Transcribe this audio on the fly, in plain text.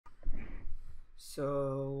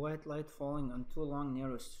So white light falling on two long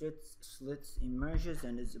narrow slits emerges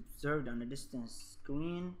and is observed on a distant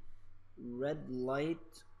screen. Red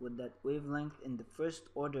light with that wavelength in the first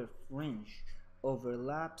order fringe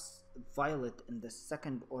overlaps violet in the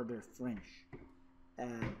second order fringe.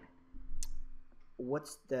 Uh,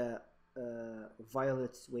 what's the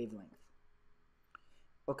violet's wavelength?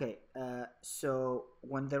 Okay, so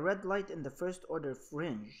when the red light in the first order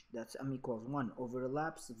fringe, that's m equals 1,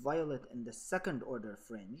 overlaps violet in the second order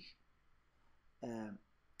fringe, uh,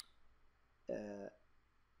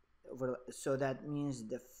 so that means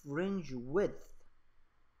the fringe width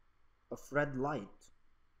of red light,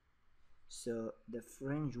 so the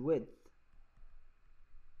fringe width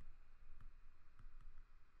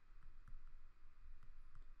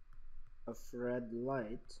of red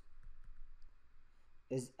light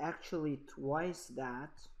is actually twice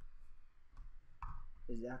that.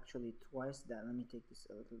 Let me take this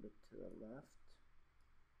a little bit to the left.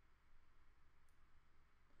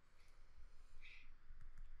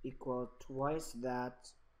 Equal twice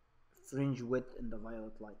that fringe width in the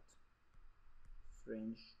violet light.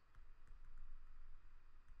 Fringe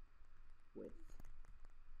width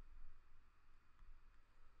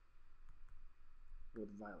with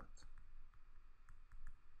violet.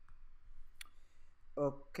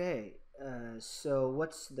 Okay, so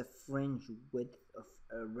what's the fringe width of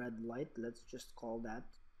a red light? Let's just call that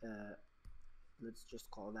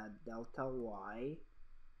delta y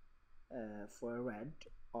for red,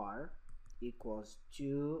 r, equals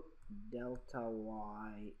 2 delta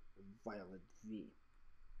y violet v.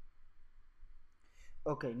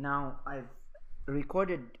 Okay, now I've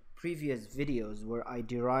recorded previous videos where I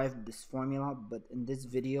derived this formula, but in this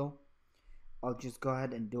video I'll just go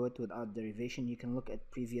ahead and do it without derivation. You can look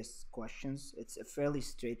at previous questions. It's a fairly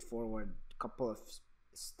straightforward couple of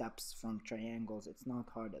steps from triangles. It's not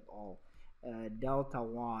hard at all. Delta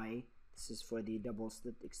y, this is for the double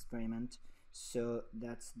slit experiment. So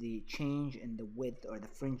that's the change in the width or the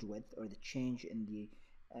fringe width, or the change in the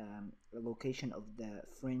location of the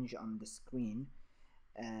fringe on the screen,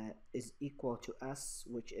 is equal to s,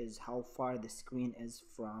 which is how far the screen is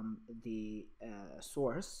from the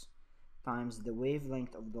source, times the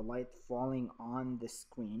wavelength of the light falling on the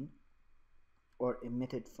screen or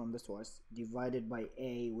emitted from the source, divided by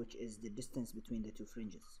a, which is the distance between the two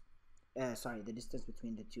fringes. The distance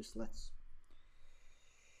between the two slits.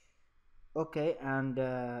 Okay, and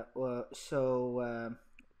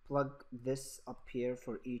plug this up here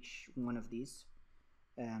for each one of these,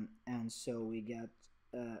 and so we get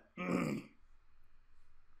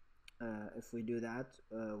if we do that,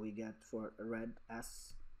 we get for red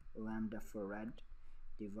s lambda for red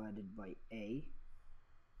divided by a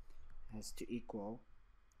has to equal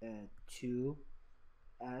 2s.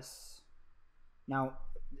 Now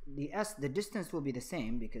the distance will be the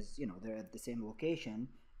same because they're at the same location,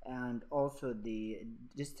 and also the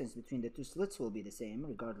distance between the two slits will be the same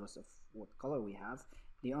regardless of what color we have.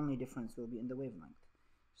 The only difference will be in the wavelength,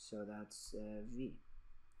 so that's v,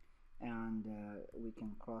 and we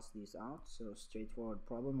can cross these out. So straightforward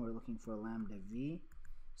problem, we're looking for lambda v,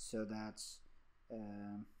 so that's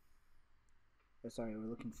we're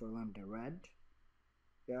looking for lambda red.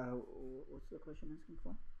 What's the question asking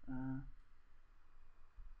for?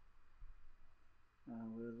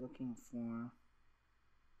 We're looking for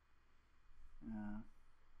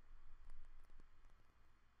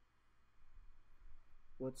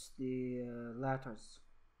what's the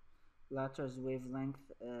latter's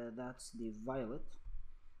wavelength? That's the violet,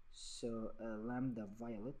 so lambda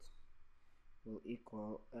violet will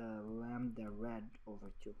equal lambda red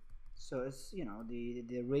over 2. So it's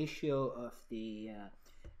the ratio of the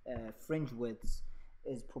fringe widths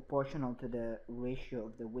is proportional to the ratio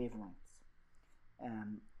of the wavelengths,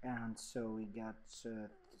 and so we got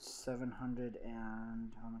 700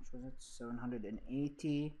 and how much was it?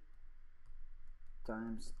 780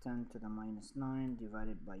 times 10 to the minus 9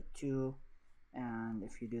 divided by 2, and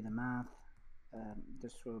if you do the math,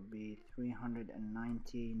 this will be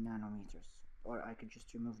 390 nanometers, or I could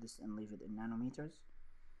just remove this and leave it in nanometers.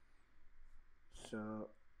 So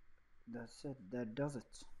that's it, that does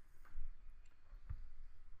it.